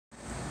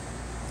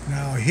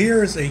Now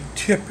here's a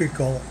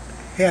typical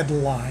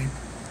headline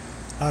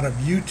out of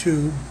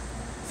YouTube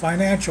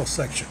financial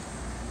section.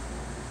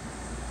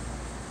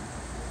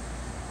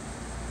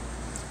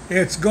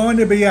 It's going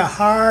to be a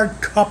hard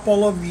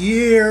couple of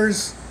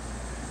years.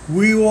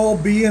 We will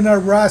be in a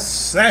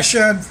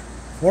recession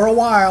for a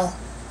while,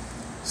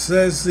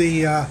 says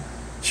the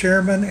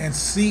chairman and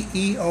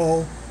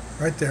CEO,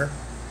 right there,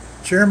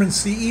 chairman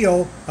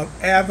CEO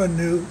of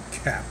Avenue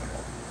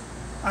Capital.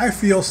 I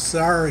feel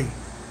sorry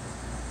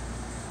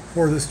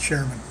for this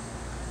chairman.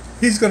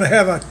 He's going to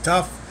have a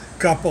tough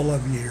couple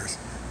of years.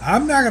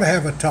 I'm not going to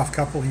have a tough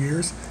couple of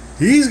years.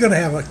 He's going to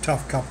have a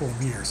tough couple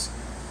of years.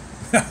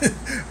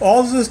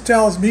 All this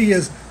tells me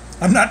is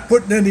I'm not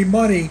putting any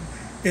money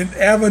in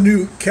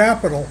Avenue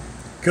Capital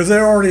because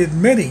they're already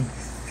admitting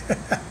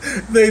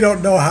they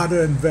don't know how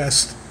to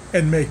invest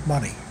and make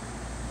money.